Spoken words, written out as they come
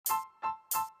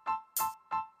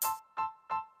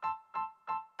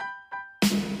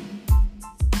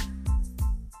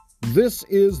This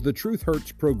is the Truth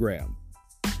Hurts program.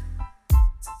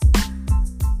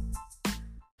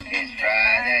 It's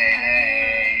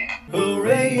Friday.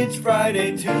 Hooray, it's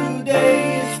Friday.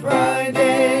 Today is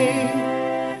Friday.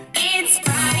 It's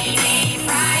Friday,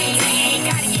 Friday.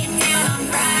 Gotta get down on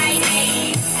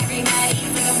Friday.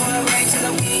 Everybody's looking forward to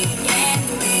the weekend.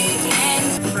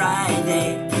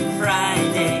 Friday,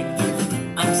 Friday.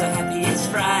 I'm so happy it's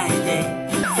Friday.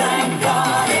 Thank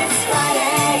God it's Friday.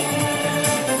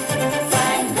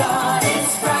 Thank God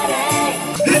it's Friday.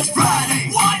 It's Friday,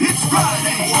 what? It's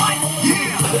Friday, what? Yeah.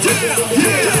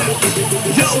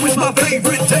 Yo, it's my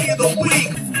favorite day of the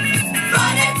week.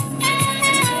 Friday.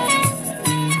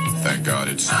 Thank God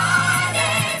it's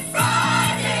Friday,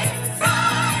 Friday,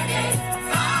 Friday,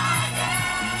 Friday.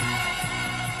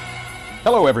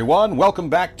 Hello, everyone. Welcome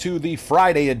back to the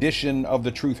Friday edition of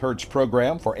the Truth Hurts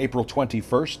program for April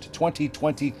 21st,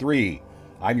 2023.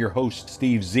 I'm your host,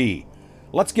 Steve Z.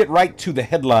 Let's get right to the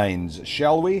headlines,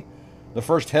 shall we? The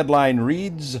first headline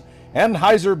reads,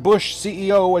 Anheuser-Busch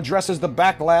CEO addresses the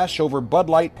backlash over Bud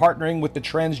Light partnering with the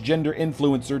transgender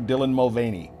influencer Dylan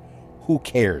Mulvaney. Who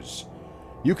cares?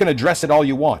 You can address it all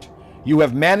you want. You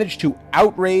have managed to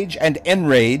outrage and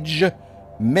enrage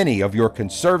many of your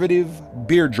conservative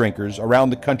beer drinkers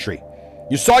around the country.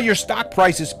 You saw your stock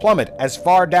prices plummet as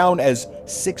far down as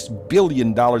 $6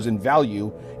 billion in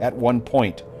value at one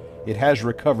point. It has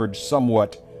recovered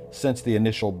somewhat since the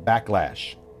initial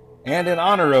backlash. And in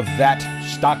honor of that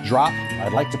stock drop,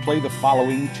 I'd like to play the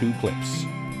following two clips.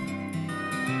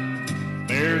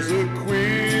 There's a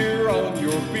queer on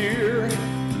your beer,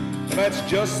 and that's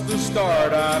just the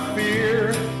start, I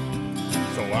fear.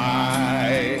 So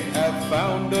I have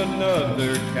found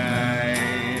another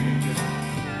kind.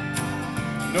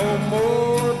 No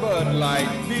more Bud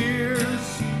Light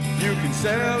beers. You can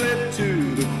sell it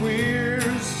to the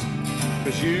queers,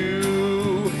 'cause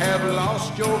you have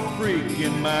lost your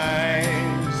freaking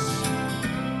minds.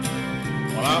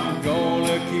 Well, I'm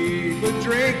gonna keep a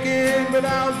drinking, but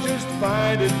I'll just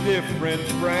find a different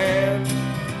brand.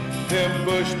 Them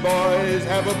Bush boys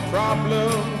have a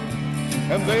problem,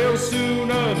 and they'll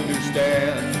soon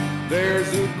understand.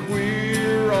 There's a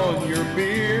queer on your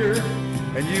beer,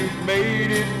 and you've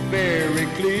made it very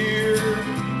clear.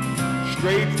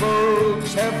 Straight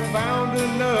folks have found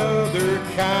another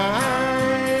kind.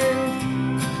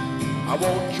 I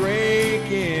won't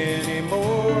drink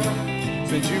anymore,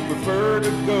 since you prefer to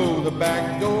go the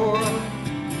back door.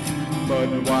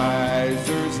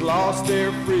 Budweiser's lost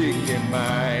their freaking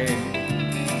mind.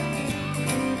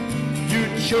 You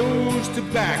chose to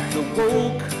back the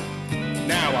woke.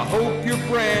 Now I hope your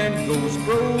brand goes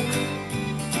broke,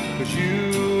 'cause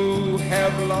you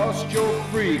have lost your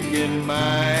freaking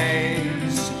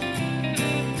minds.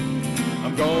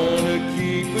 I'm gonna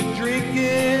keep a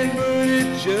drinking, but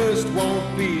it just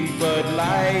won't be Bud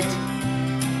Light.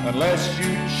 Unless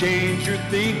you change your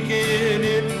thinking,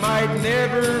 it might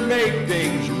never make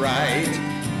things right.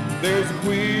 There's a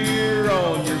queer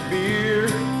on your beer,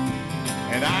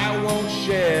 and I won't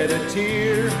shed a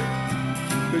tear,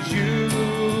 'cause you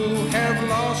have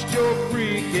lost your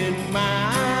freaking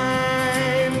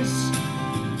minds.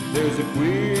 There's a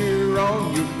queer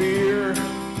on your beer,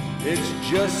 it's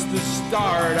just the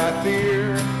start, I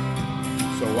fear.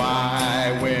 So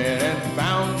I went and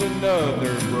found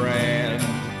another brand.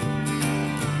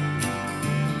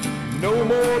 No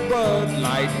more Bud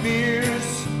Light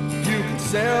beers, you can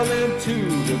sell them to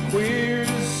the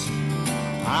queers.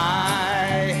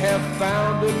 I have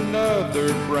found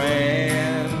another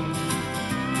brand.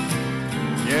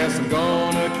 Yes, I'm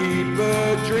gonna keep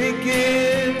a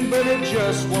drinking, but it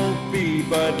just won't be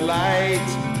Bud Light.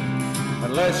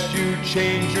 Unless you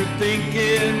change your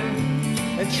thinking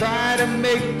and try to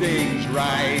make things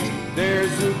right.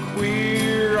 There's a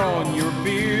queer on your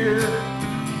beer,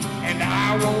 and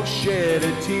I won't shed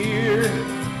a tear,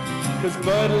 'cause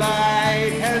Bud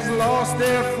Light has lost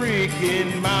their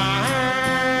freaking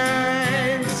minds.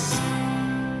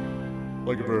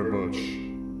 Thank you very much.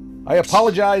 I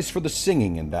apologize for the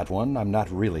singing in that one. I'm not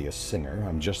really a singer.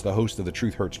 I'm just the host of the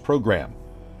Truth Hurts program.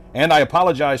 And I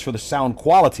apologize for the sound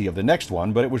quality of the next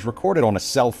one, but it was recorded on a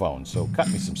cell phone, so cut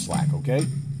me some slack, okay?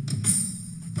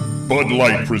 Bud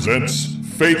Light presents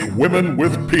Fake Women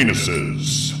with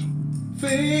Penises.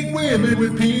 Fake women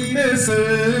with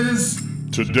penises.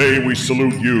 Today we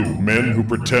salute you, men who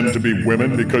pretend to be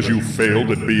women because you failed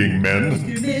at being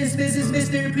men. This is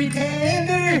Mr.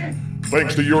 Pretender.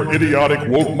 Thanks to your idiotic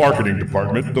woke marketing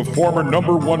department, the former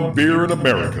 #1 beer in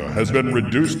America has been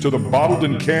reduced to the bottled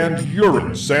and canned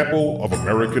urine sample of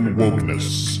American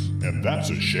wokeness. And that's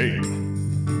a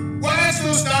shame. Watch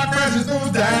those stock prices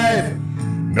nosedive.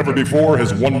 Never before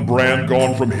has one brand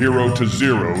gone from hero to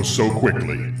zero so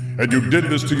quickly. And you did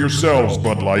this to yourselves,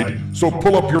 Bud Light, so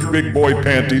pull up your big boy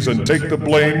panties and take the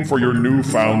blame for your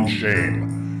newfound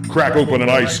shame. Crack open an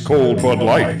ice-cold Bud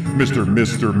Light,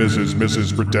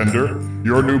 Mrs. Pretender.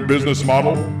 Your new business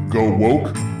model? Go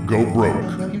woke, go broke.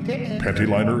 Panty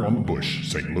liner on the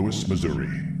bush, St. Louis, Missouri.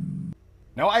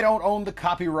 Now, I don't own the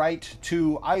copyright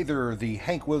to either the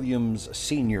Hank Williams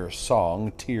Sr.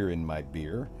 song, Tear in My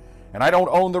Beer, and I don't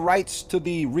own the rights to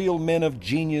the Real Men of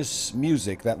Genius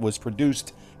music that was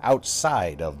produced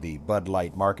outside of the Bud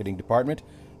Light marketing department.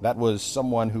 That was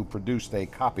someone who produced a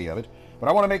copy of it, but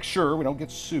I want to make sure we don't get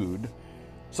sued.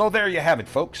 So there you have it,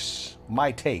 folks.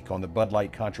 My take on the Bud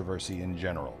Light controversy in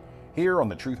general, here on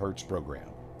the Truth Hurts program.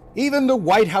 Even the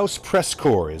White House press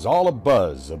corps is all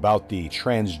abuzz about the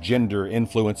transgender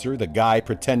influencer, the guy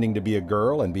pretending to be a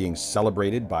girl and being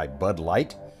celebrated by Bud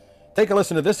Light. Take a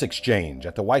listen to this exchange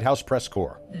at the White House press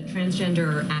corps. The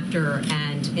transgender actor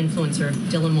and influencer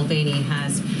Dylan Mulvaney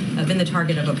has been the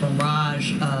target of a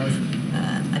barrage of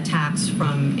attacks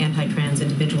from anti-trans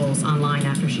individuals online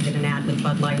after she did an ad with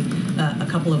Bud Light a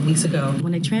couple of weeks ago.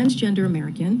 When a transgender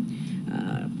American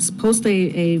posts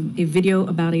a video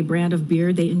about a brand of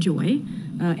beer they enjoy,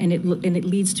 and it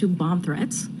leads to bomb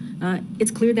threats,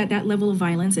 it's clear that that level of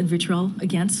violence and vitriol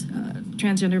against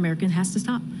transgender Americans has to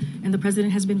stop. And the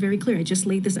president has been very clear. I just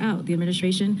laid this out. The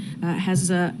administration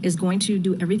is going to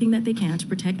do everything that they can to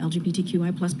protect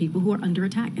LGBTQI plus people who are under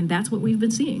attack. And that's what we've been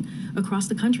seeing across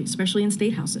the country, especially in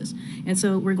state houses. And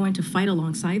so we're going to fight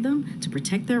alongside them to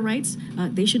protect their rights.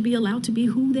 They should be allowed to be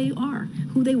who they are,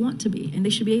 who they want to be. And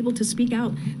they should be able to speak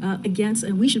out against,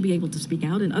 and we should be able to speak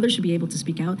out, and others should be able to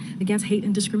speak out against hate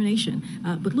and discrimination.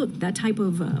 But look, that type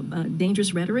of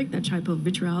dangerous rhetoric, that type of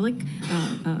vitriolic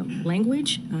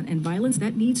language and violence,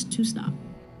 that needs to stop.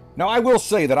 Now, I will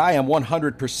say that I am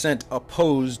 100%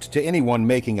 opposed to anyone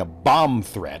making a bomb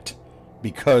threat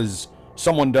because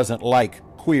someone doesn't like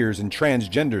queers and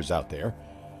transgenders out there.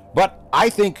 But I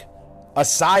think,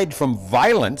 aside from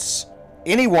violence,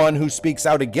 anyone who speaks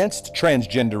out against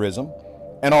transgenderism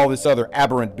and all this other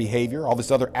aberrant behavior, all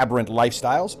this other aberrant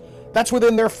lifestyles, that's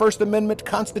within their First Amendment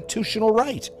constitutional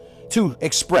right to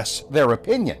express their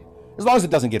opinion, as long as it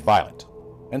doesn't get violent.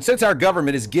 And since our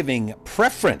government is giving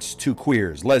preference to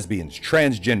queers, lesbians,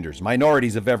 transgenders,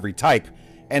 minorities of every type,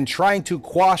 and trying to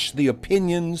quash the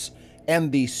opinions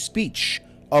and the speech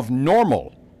of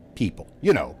normal people,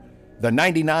 you know, the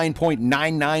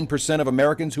 99.99% of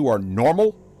Americans who are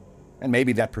normal, and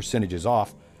maybe that percentage is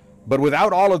off, but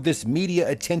without all of this media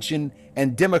attention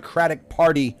and Democratic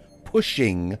Party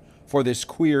pushing for this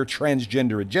queer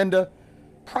transgender agenda,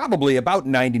 probably about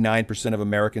 99% of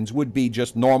Americans would be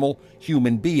just normal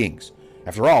human beings.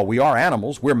 After all, we are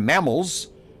animals. We're mammals.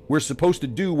 We're supposed to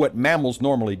do what mammals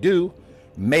normally do.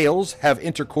 Males have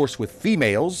intercourse with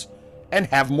females and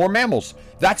have more mammals.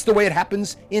 That's the way it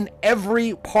happens in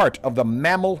every part of the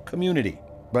mammal community.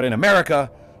 But in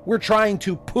America, we're trying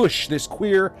to push this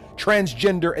queer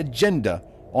transgender agenda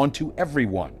onto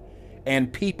everyone.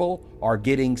 And people are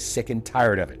getting sick and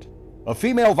tired of it. A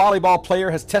female volleyball player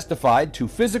has testified to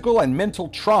physical and mental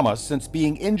trauma since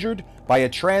being injured by a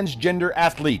transgender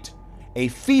athlete. A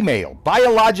female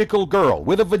biological girl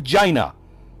with a vagina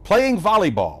playing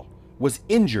volleyball was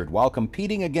injured while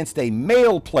competing against a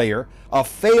male player, a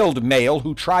failed male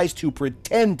who tries to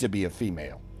pretend to be a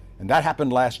female. And that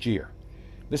happened last year.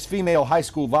 This female high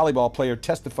school volleyball player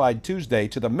testified Tuesday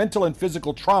to the mental and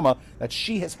physical trauma that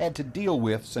she has had to deal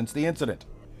with since the incident.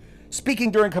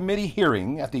 Speaking during committee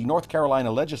hearing at the North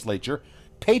Carolina legislature,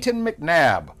 Peyton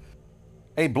McNabb,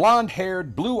 a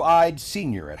blonde-haired, blue-eyed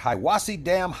senior at Hiwassee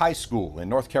Dam High School in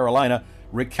North Carolina,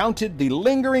 recounted the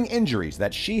lingering injuries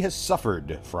that she has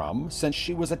suffered from since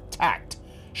she was attacked,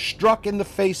 struck in the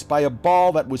face by a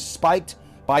ball that was spiked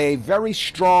by a very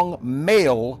strong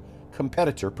male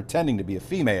competitor pretending to be a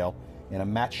female in a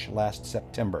match last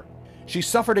September. She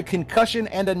suffered a concussion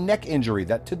and a neck injury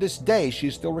that to this day she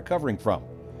is still recovering from.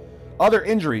 Other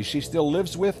injuries she still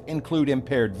lives with include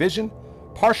impaired vision,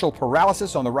 partial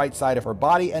paralysis on the right side of her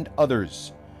body, and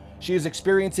others. She is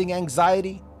experiencing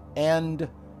anxiety and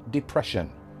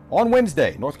depression. On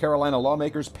Wednesday, North Carolina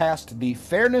lawmakers passed the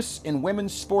Fairness in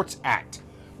Women's Sports Act,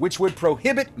 which would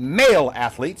prohibit male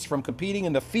athletes from competing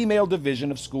in the female division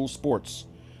of school sports.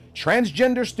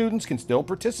 Transgender students can still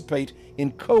participate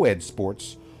in co-ed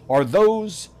sports or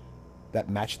those that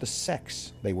match the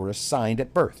sex they were assigned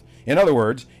at birth. In other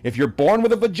words, if you're born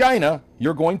with a vagina,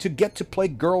 you're going to get to play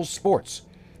girls' sports.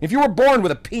 If you were born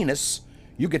with a penis,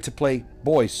 you get to play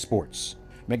boys' sports.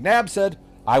 McNabb said,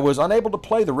 "I was unable to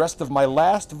play the rest of my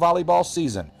last volleyball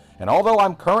season, And although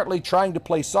I'm currently trying to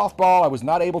play softball, I was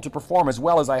not able to perform as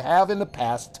well as I have in the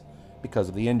past because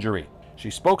of the injury. She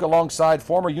spoke alongside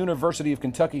former University of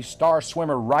Kentucky star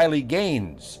swimmer Riley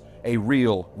Gaines, a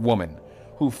real woman,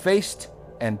 who faced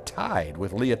and tied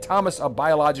with Leah Thomas, a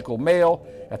biological male,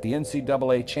 at the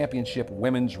NCAA championship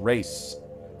women's race.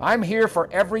 I'm here for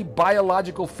every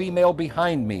biological female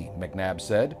behind me, McNabb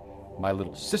said. My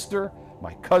little sister,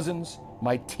 my cousins,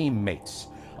 my teammates.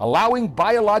 Allowing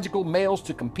biological males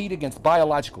to compete against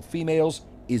biological females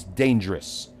is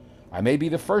dangerous. I may be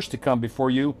the first to come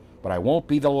before you, but I won't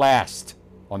be the last.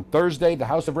 On Thursday, the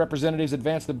House of Representatives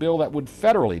advanced a bill that would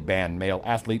federally ban male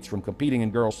athletes from competing in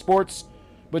girls' sports,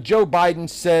 but Joe Biden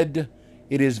said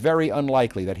it is very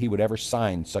unlikely that he would ever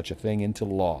sign such a thing into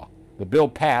law. The bill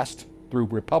passed through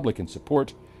Republican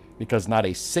support because not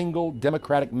a single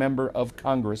Democratic member of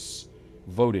Congress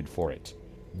voted for it.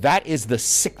 That is the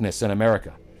sickness in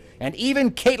America. And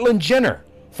even Caitlyn Jenner,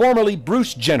 formerly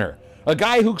Bruce Jenner, a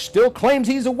guy who still claims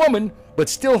he's a woman, but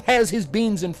still has his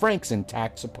beans and franks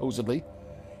intact, supposedly,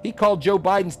 he called Joe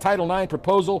Biden's Title IX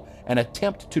proposal an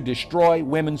attempt to destroy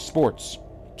women's sports.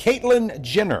 Caitlyn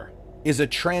Jenner is a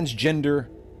transgender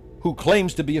who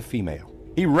claims to be a female.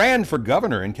 He ran for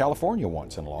governor in California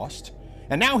once and lost.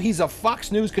 And now he's a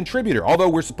Fox News contributor, although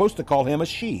we're supposed to call him a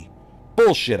she.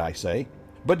 Bullshit, I say.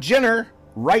 But Jenner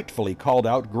rightfully called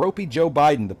out gropey Joe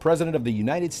Biden, the President of the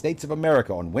United States of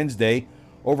America, on Wednesday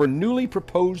over newly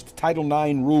proposed Title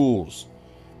IX rules.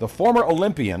 The former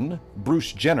Olympian,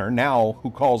 Bruce Jenner, now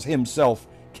who calls himself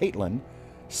Caitlyn,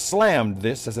 slammed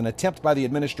this as an attempt by the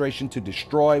administration to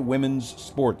destroy women's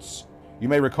sports. You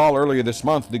may recall earlier this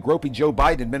month, the gropey Joe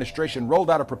Biden administration rolled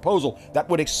out a proposal that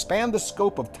would expand the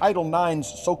scope of Title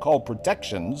IX's so-called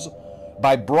protections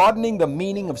by broadening the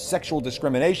meaning of sexual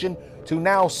discrimination to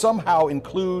now somehow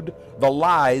include the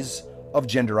lies of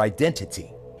gender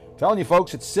identity. I'm telling you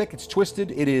folks, it's sick, it's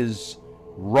twisted, it is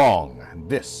wrong.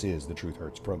 This is the Truth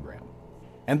Hurts program.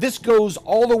 And this goes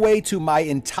all the way to my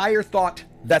entire thought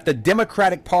that the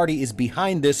Democratic Party is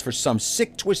behind this for some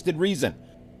sick, twisted reason.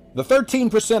 The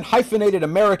 13% hyphenated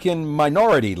American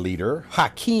minority leader,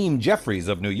 Hakeem Jeffries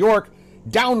of New York,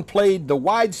 downplayed the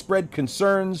widespread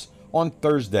concerns on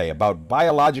Thursday about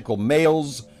biological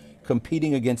males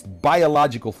competing against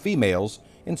biological females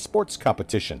in sports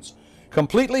competitions,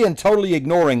 completely and totally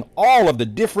ignoring all of the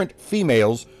different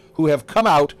females who have come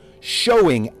out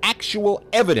showing actual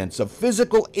evidence of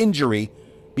physical injury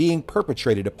being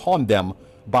perpetrated upon them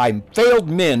by failed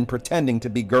men pretending to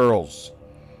be girls.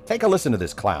 Take a listen to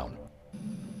this clown.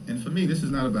 And for me, this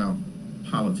is not about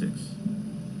politics.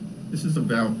 This is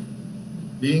about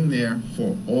being there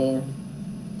for all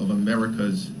of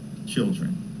America's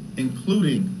children,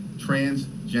 including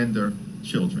transgender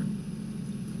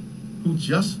children who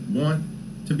just want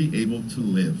to be able to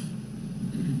live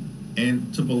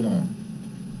and to belong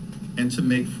and to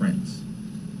make friends.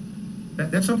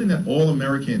 That's something that all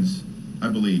Americans, I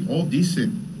believe, all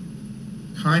decent,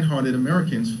 kind-hearted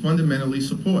Americans fundamentally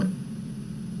support.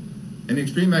 And the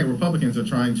extreme right Republicans are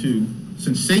trying to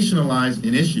sensationalize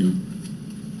an issue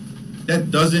that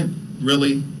doesn't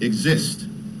really exist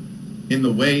in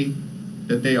the way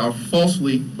that they are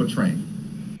falsely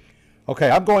portraying. Okay,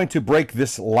 I'm going to break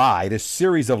this lie, this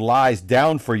series of lies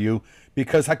down for you,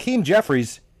 because Hakeem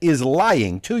Jeffries is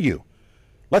lying to you.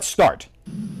 Let's start.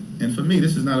 And for me,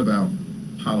 this is not about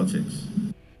politics.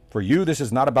 For you, this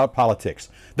is not about politics.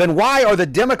 Then why are the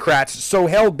Democrats so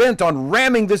hell-bent on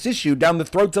ramming this issue down the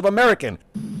throats of Americans?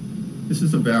 This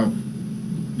is about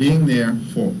being there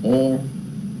for all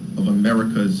of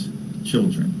America's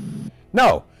children.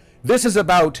 No, this is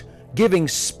about giving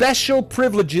special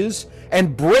privileges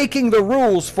and breaking the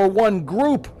rules for one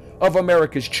group of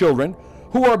America's children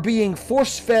who are being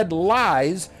force-fed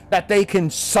lies that they can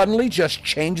suddenly just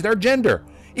change their gender.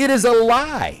 It is a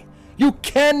lie. You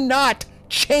cannot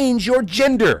change your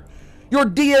gender. Your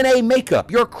DNA makeup,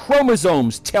 your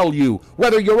chromosomes tell you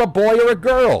whether you're a boy or a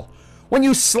girl. When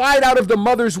you slide out of the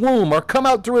mother's womb or come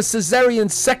out through a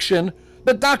cesarean section,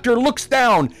 the doctor looks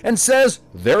down and says,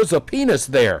 "There's a penis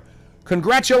there.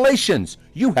 Congratulations,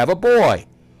 you have a boy."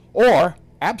 Or,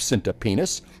 absent a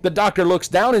penis, the doctor looks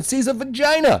down and sees a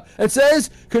vagina and says,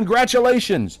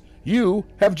 "Congratulations, you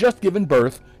have just given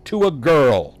birth to a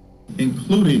girl."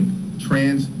 Including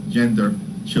transgender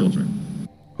children.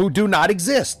 Who do not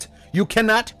exist. You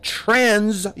cannot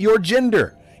trans your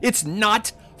gender. It's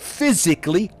not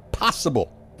physically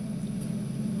possible.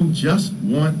 Who just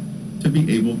want to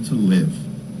be able to live.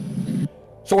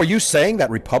 So are you saying that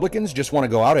Republicans just want to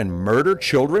go out and murder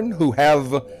children who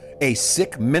have a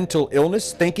sick mental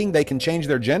illness thinking they can change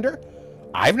their gender?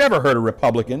 I've never heard a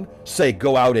Republican say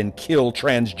go out and kill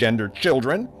transgender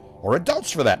children. or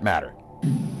adults for that matter.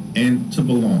 And to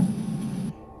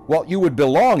belong. Well, you would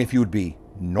belong if you would be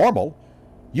normal.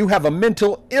 You have a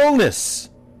mental illness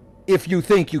if you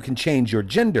think you can change your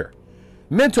gender.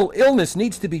 Mental illness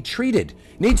needs to be treated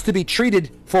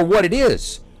for what it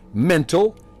is,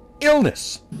 mental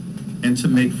illness. And to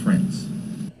make friends.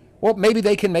 Well, maybe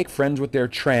they can make friends with their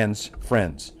trans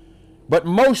friends. But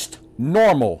most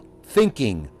normal,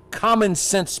 thinking, common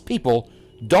sense people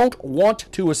don't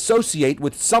want to associate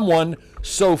with someone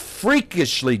so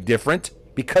freakishly different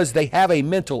because they have a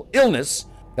mental illness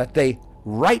that they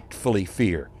rightfully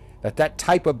fear that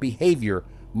type of behavior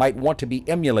might want to be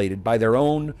emulated by their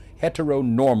own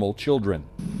heteronormal children.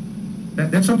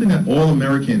 That's something that all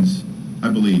Americans, I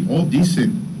believe, all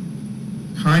decent,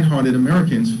 kind-hearted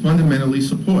Americans fundamentally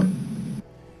support.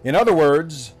 In other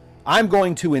words, I'm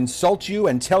going to insult you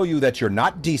and tell you that you're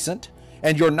not decent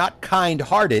and you're not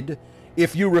kind-hearted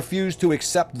if you refuse to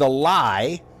accept the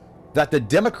lie that the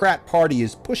Democrat Party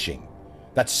is pushing,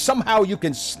 that somehow you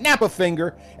can snap a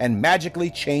finger and magically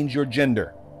change your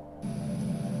gender.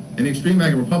 And extreme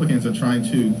MAGA Republicans are trying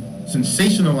to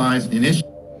sensationalize an issue.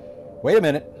 Wait a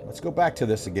minute. Let's go back to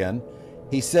this again.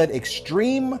 He said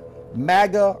extreme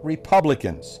MAGA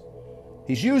Republicans.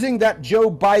 He's using that Joe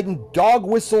Biden dog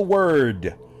whistle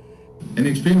word. And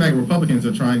extreme MAGA Republicans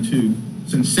are trying to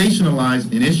sensationalize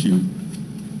an issue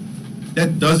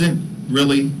that doesn't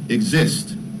really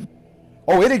exist.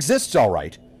 Oh, it exists all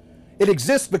right. It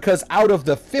exists because out of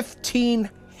the 15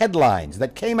 headlines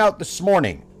that came out this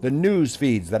morning, the news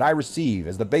feeds that I receive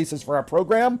as the basis for our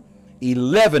program,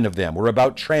 11 of them were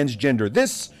about transgender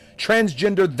this,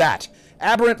 transgender that,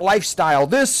 aberrant lifestyle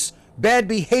this, bad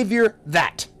behavior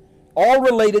that, all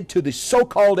related to the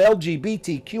so-called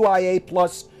LGBTQIA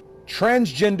plus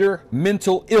transgender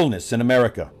mental illness in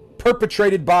America,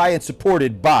 perpetrated by and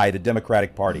supported by the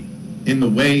Democratic Party. In the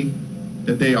way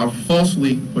that they are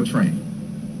falsely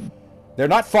portraying. They're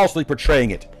not falsely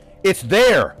portraying it. It's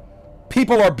there.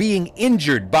 People are being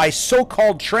injured by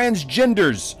so-called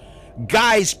transgenders,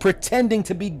 guys pretending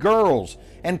to be girls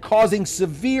and causing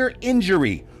severe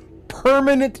injury,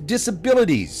 permanent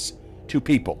disabilities to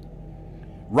people.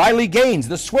 Riley Gaines,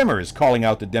 the swimmer, is calling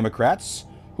out the Democrats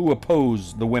who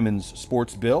oppose the women's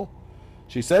sports bill.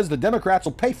 She says the Democrats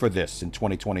will pay for this in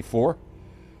 2024.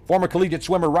 Former collegiate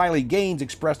swimmer Riley Gaines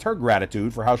expressed her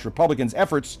gratitude for House Republicans'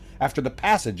 efforts after the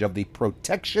passage of the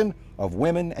Protection of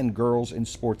Women and Girls in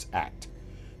Sports Act.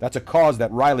 That's a cause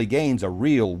that Riley Gaines, a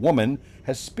real woman,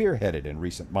 has spearheaded in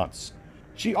recent months.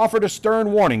 She offered a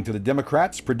stern warning to the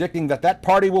Democrats, predicting that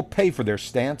party will pay for their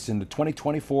stance in the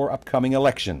 2024 upcoming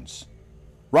elections.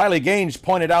 Riley Gaines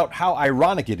pointed out how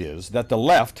ironic it is that the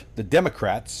left, the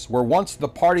Democrats, were once the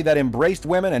party that embraced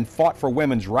women and fought for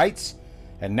women's rights,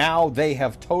 and now they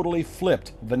have totally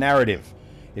flipped the narrative.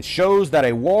 It shows that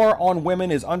a war on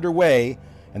women is underway,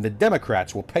 and the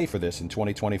Democrats will pay for this in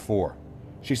 2024.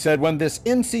 She said, when this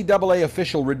NCAA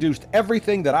official reduced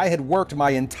everything that I had worked my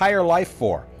entire life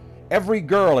for, every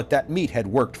girl at that meet had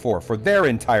worked for their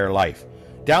entire life,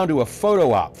 down to a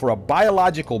photo op for a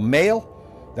biological male,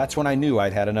 that's when I knew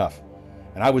I'd had enough.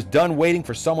 And I was done waiting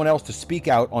for someone else to speak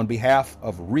out on behalf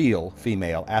of real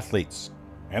female athletes.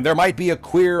 And there might be a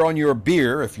queer on your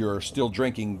beer if you're still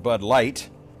drinking Bud Light.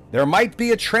 There might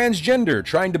be a transgender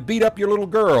trying to beat up your little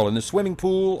girl in the swimming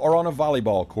pool or on a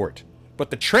volleyball court. But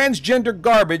the transgender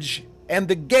garbage and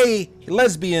the gay,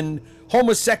 lesbian,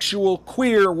 homosexual,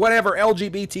 queer, whatever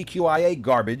LGBTQIA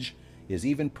garbage is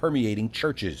even permeating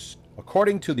churches.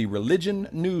 According to the Religion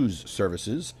News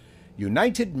Services,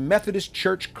 United Methodist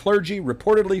Church clergy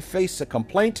reportedly face a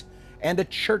complaint and a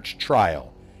church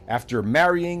trial after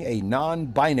marrying a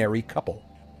non-binary couple.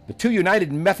 The two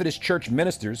United Methodist Church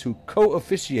ministers who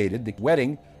co-officiated the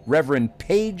wedding, Reverend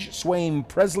Paige Swaim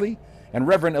Presley and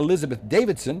Reverend Elizabeth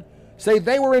Davidson, say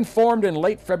they were informed in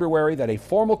late February that a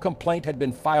formal complaint had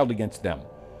been filed against them,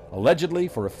 allegedly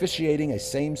for officiating a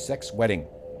same-sex wedding.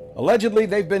 Allegedly,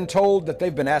 they've been told that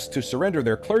they've been asked to surrender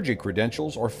their clergy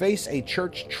credentials or face a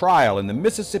church trial in the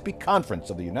Mississippi Conference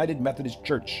of the United Methodist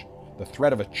Church. The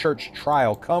threat of a church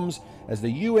trial comes as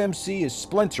the UMC is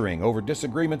splintering over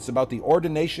disagreements about the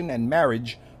ordination and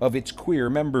marriage of its queer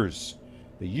members.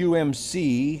 The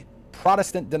UMC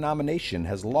Protestant denomination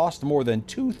has lost more than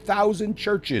 2,000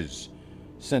 churches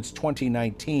since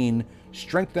 2019,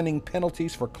 strengthening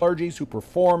penalties for clergies who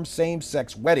perform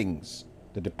same-sex weddings.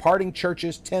 The departing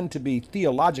churches tend to be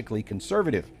theologically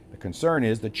conservative. The concern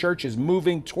is the church is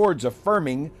moving towards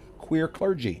affirming queer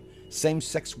clergy,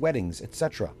 same-sex weddings,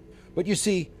 etc. But you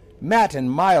see, Matt and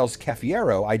Miles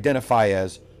Cafiero identify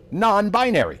as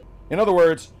non-binary. In other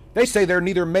words, they say they're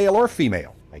neither male or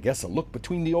female. I guess a look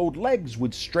between the old legs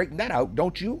would straighten that out,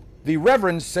 don't you? The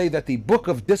reverends say that the Book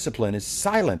of Discipline is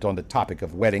silent on the topic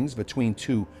of weddings between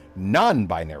two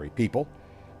non-binary people,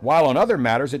 while on other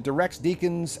matters it directs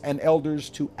deacons and elders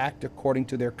to act according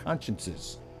to their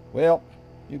consciences. Well,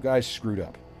 you guys screwed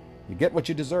up. You get what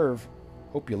you deserve.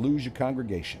 Hope you lose your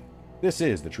congregation. This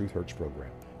is the Truth Hurts program.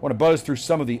 Want to buzz through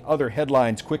some of the other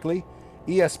headlines quickly.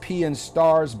 ESPN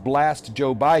stars blast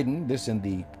Joe Biden, this in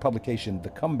the publication The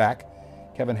Comeback.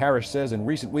 Kevin Harris says in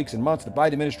recent weeks and months, the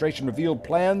Biden administration revealed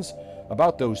plans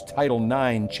about those Title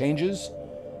IX changes,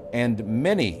 and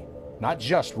many, not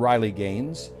just Riley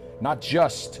Gaines, not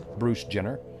just Bruce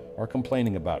Jenner, are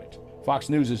complaining about it. Fox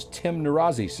News' Tim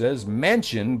Narazi says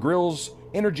Manchin grills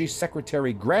Energy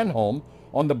Secretary Granholm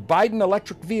on the Biden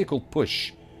electric vehicle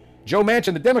push. Joe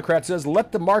Manchin, the Democrat, says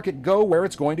let the market go where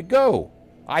it's going to go.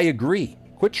 I agree.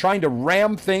 Quit trying to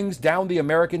ram things down the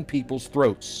American people's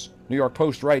throats. New York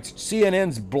Post writes,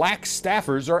 CNN's black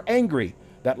staffers are angry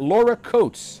that Laura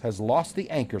Coates has lost the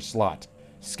anchor slot.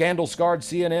 Scandal-scarred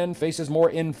CNN faces more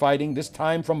infighting, this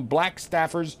time from black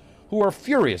staffers who are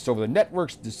furious over the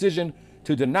network's decision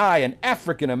to deny an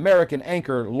African-American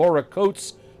anchor, Laura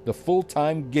Coates, the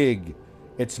full-time gig.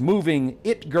 It's moving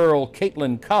it girl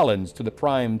Caitlin Collins to the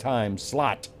prime time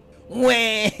slot. Wah,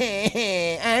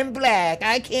 I'm black.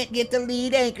 I can't get the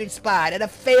lead anchor spot at a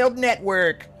failed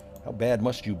network. How bad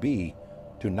must you be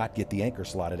to not get the anchor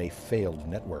slot at a failed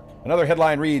network? Another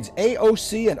headline reads,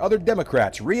 AOC and other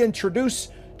Democrats reintroduce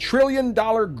 $1 trillion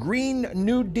Green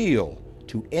New Deal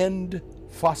to end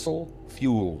fossil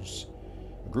fuels.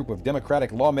 A group of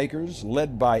Democratic lawmakers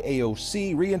led by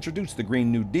AOC reintroduced the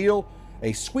Green New Deal,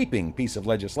 a sweeping piece of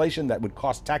legislation that would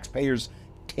cost taxpayers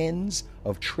tens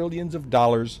of trillions of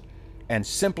dollars and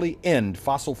simply end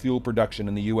fossil fuel production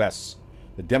in the U.S.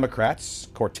 The Democrats,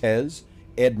 Cortez,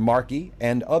 Ed Markey,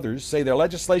 and others say their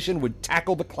legislation would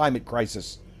tackle the climate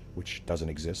crisis, which doesn't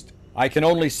exist. I can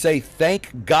only say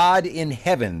thank God in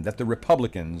heaven that the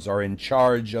Republicans are in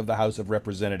charge of the House of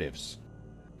Representatives.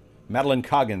 Madeline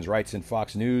Coggins writes in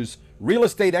Fox News, real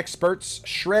estate experts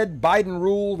shred Biden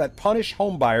rule that punish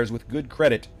homebuyers with good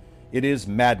credit. It is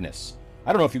madness.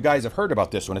 I don't know if you guys have heard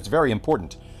about this one. It's very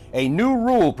important. A new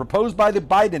rule proposed by the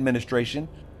Biden administration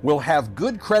will have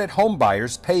good credit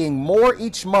homebuyers paying more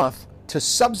each month to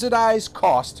subsidize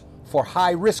cost for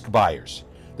high-risk buyers.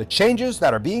 The changes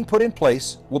that are being put in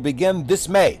place will begin this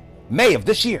May of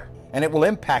this year, and it will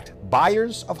impact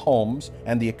buyers of homes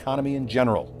and the economy in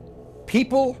general.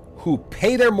 People who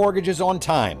pay their mortgages on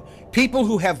time, people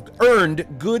who have earned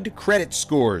good credit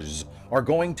scores, are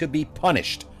going to be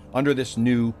punished under this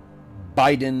new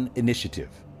Biden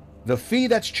initiative. The fee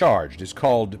that's charged is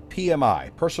called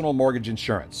PMI, Personal Mortgage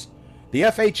Insurance. The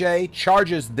FHA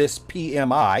charges this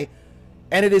PMI,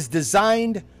 and it is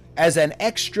designed as an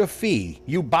extra fee.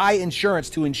 You buy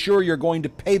insurance to ensure you're going to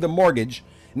pay the mortgage,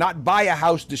 not buy a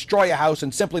house, destroy a house,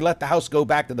 and simply let the house go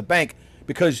back to the bank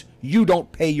because you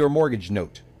don't pay your mortgage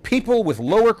note. People with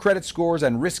lower credit scores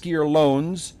and riskier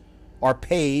loans are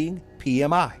paying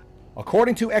PMI.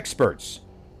 According to experts,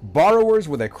 borrowers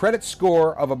with a credit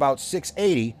score of about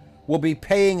 680 will be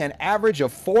paying an average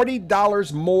of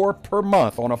 $40 more per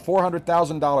month on a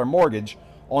 $400,000 mortgage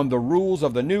on the rules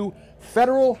of the new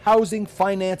Federal Housing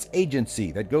Finance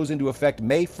Agency that goes into effect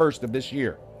May 1st of this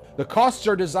year. The costs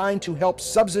are designed to help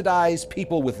subsidize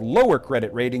people with lower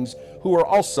credit ratings who are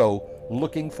also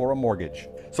looking for a mortgage.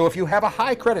 So if you have a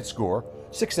high credit score,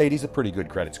 680 is a pretty good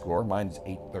credit score, mine's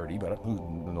 830, but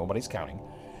nobody's counting,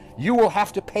 you will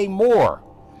have to pay more.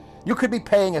 You could be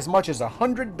paying as much as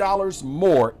 $100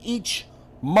 more each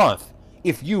month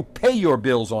if you pay your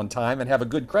bills on time and have a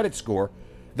good credit score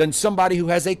than somebody who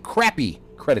has a crappy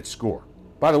credit score.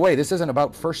 By the way, this isn't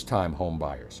about first-time home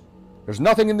buyers. There's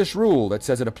nothing in this rule that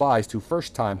says it applies to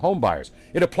first-time home buyers.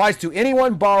 It applies to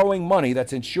anyone borrowing money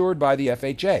that's insured by the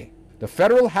FHA. The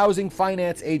Federal Housing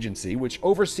Finance Agency, which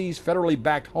oversees federally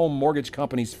backed home mortgage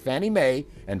companies Fannie Mae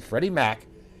and Freddie Mac,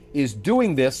 is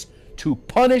doing this to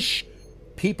punish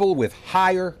people with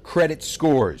higher credit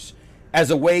scores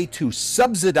as a way to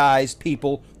subsidize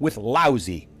people with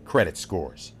lousy credit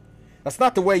scores. That's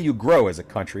not the way you grow as a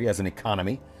country, as an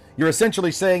economy. You're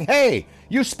essentially saying, hey,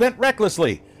 you spent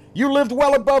recklessly. You lived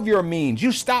well above your means.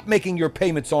 You stopped making your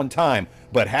payments on time.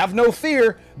 But have no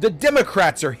fear, the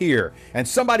Democrats are here, and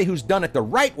somebody who's done it the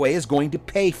right way is going to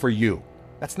pay for you.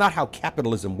 That's not how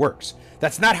capitalism works.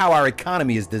 That's not how our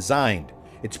economy is designed.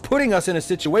 It's putting us in a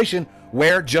situation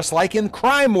where, just like in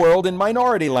crime world in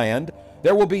minority land,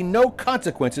 there will be no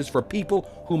consequences for people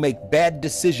who make bad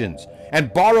decisions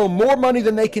and borrow more money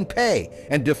than they can pay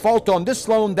and default on this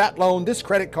loan, this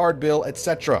credit card bill,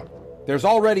 etc. There's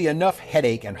already enough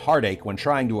headache and heartache when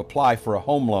trying to apply for a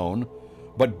home loan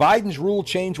But Biden's rule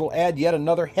change will add yet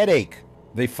another headache.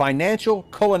 The financial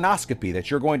colonoscopy that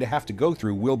you're going to have to go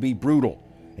through will be brutal.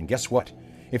 And guess what?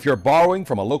 If you're borrowing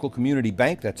from a local community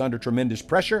bank that's under tremendous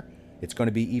pressure, it's going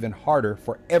to be even harder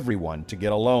for everyone to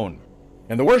get a loan.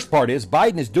 And the worst part is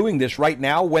Biden is doing this right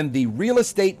now when the real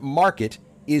estate market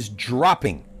is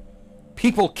dropping.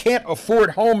 People can't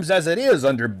afford homes as it is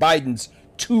under Biden's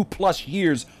 2+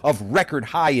 years of record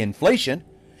high inflation.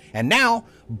 And now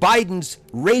Biden's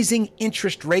raising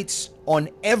interest rates on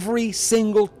every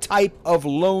single type of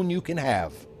loan you can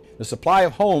have. The supply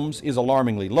of homes is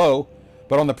alarmingly low,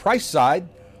 but on the price side,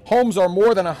 homes are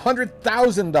more than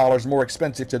 $100,000 more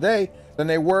expensive today than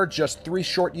they were just 3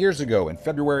 short years ago in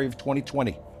February of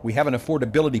 2020. We have an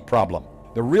affordability problem.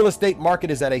 The real estate market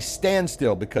is at a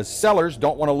standstill because sellers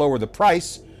don't want to lower the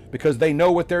price because they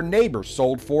know what their neighbors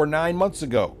sold for 9 months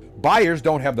ago. Buyers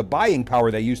don't have the buying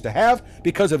power they used to have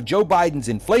because of Joe Biden's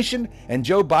inflation and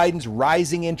Joe Biden's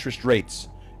rising interest rates.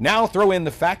 Now throw in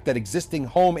the fact that existing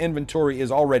home inventory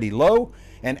is already low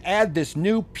and add this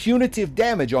new punitive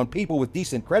damage on people with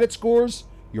decent credit scores,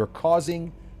 you're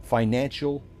causing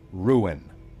financial ruin.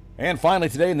 And finally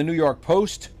today in the New York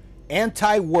Post,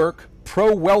 anti-work,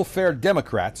 pro-welfare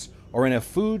Democrats are in a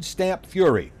food stamp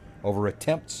fury over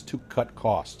attempts to cut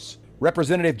costs.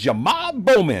 Representative Jamal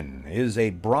Bowman is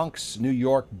a Bronx, New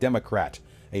York Democrat,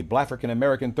 a Black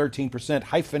African-American 13%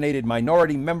 hyphenated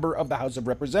minority member of the House of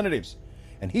Representatives.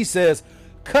 And he says,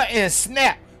 cut and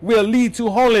snap will lead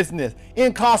to homelessness,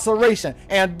 incarceration,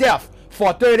 and death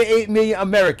for 38 million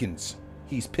Americans.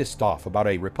 He's pissed off about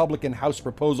a Republican House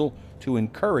proposal to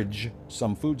encourage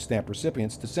some food stamp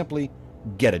recipients to simply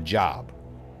get a job.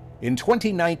 In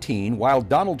 2019, while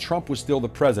Donald Trump was still the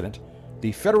president,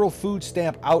 the federal food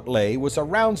stamp outlay was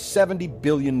around $70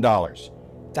 billion.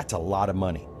 That's a lot of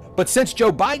money. But since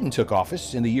Joe Biden took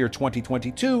office in the year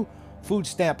 2022, food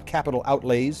stamp capital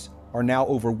outlays are now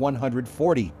over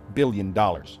 $140 billion.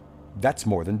 That's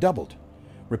more than doubled.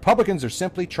 Republicans are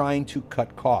simply trying to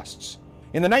cut costs.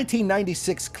 In the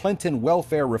 1996 Clinton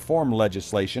welfare reform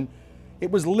legislation, it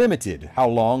was limited how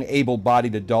long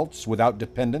able-bodied adults without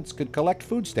dependents could collect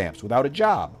food stamps without a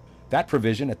job. That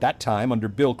provision at that time under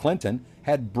Bill Clinton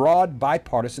had broad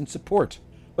bipartisan support.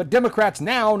 But Democrats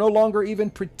now no longer even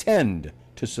pretend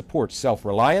to support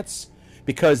self-reliance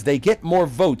because they get more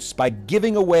votes by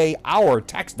giving away our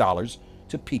tax dollars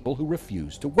to people who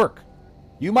refuse to work.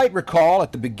 You might recall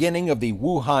at the beginning of the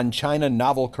Wuhan, China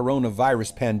novel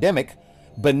coronavirus pandemic,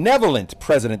 benevolent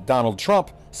President Donald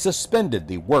Trump suspended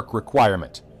the work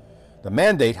requirement. The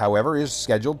mandate, however, is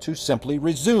scheduled to simply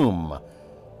resume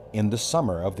in the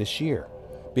summer of this year,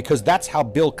 because that's how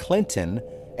Bill Clinton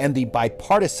and the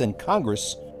bipartisan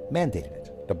Congress mandated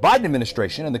it. The Biden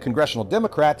administration and the congressional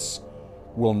Democrats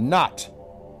will not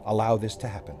allow this to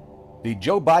happen. The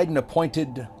Joe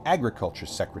Biden-appointed Agriculture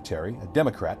Secretary, a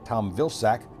Democrat, Tom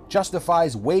Vilsack,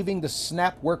 justifies waiving the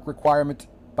SNAP work requirement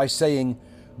by saying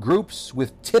groups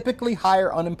with typically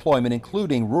higher unemployment,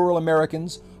 including rural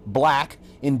Americans, Black,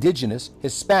 Indigenous,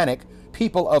 Hispanic,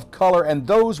 people of color, and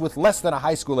those with less than a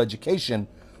high school education,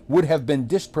 would have been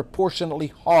disproportionately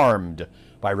harmed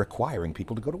by requiring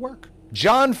people to go to work.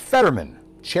 John Fetterman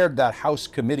chaired that House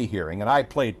committee hearing, and I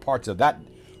played parts of that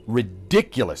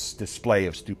ridiculous display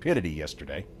of stupidity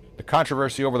yesterday. The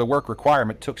controversy over the work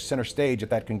requirement took center stage at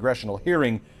that congressional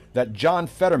hearing that John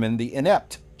Fetterman, the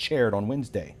inept, chaired on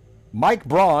Wednesday. Mike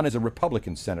Braun is a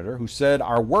Republican senator who said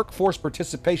our workforce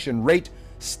participation rate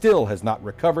still has not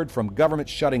recovered from government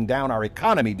shutting down our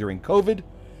economy during COVID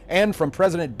and from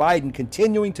President Biden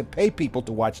continuing to pay people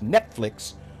to watch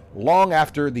Netflix long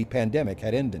after the pandemic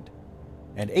had ended.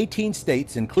 And 18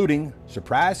 states, including,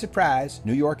 surprise, surprise,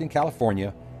 New York and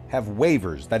California, have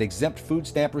waivers that exempt food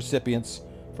stamp recipients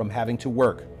from having to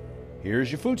work.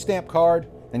 Here's your food stamp card,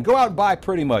 and go out and buy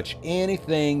pretty much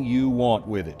anything you want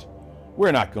with it.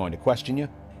 We're not going to question you.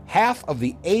 Half of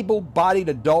the able-bodied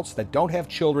adults that don't have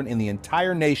children in the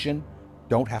entire nation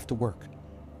don't have to work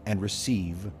and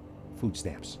receive food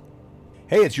stamps.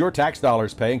 Hey, it's your tax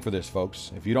dollars paying for this,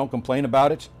 folks. If you don't complain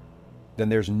about it, then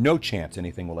there's no chance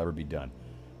anything will ever be done.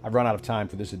 I've run out of time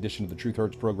for this edition of the Truth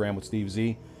Hurts program with Steve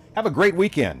Z. Have a great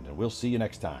weekend, and we'll see you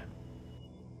next time.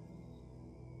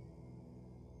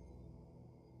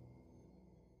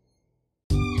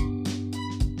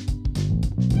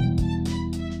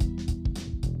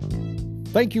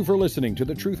 Thank you for listening to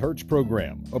the Truth Hurts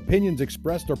program. Opinions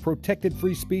expressed are protected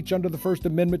free speech under the First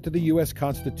Amendment to the U.S.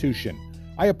 Constitution.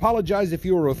 I apologize if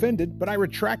you were offended, but I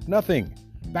retract nothing.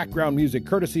 Background music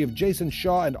courtesy of Jason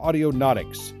Shaw and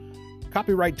Audionautics.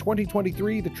 Copyright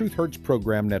 2023, the Truth Hurts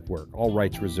Program Network. All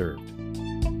rights reserved.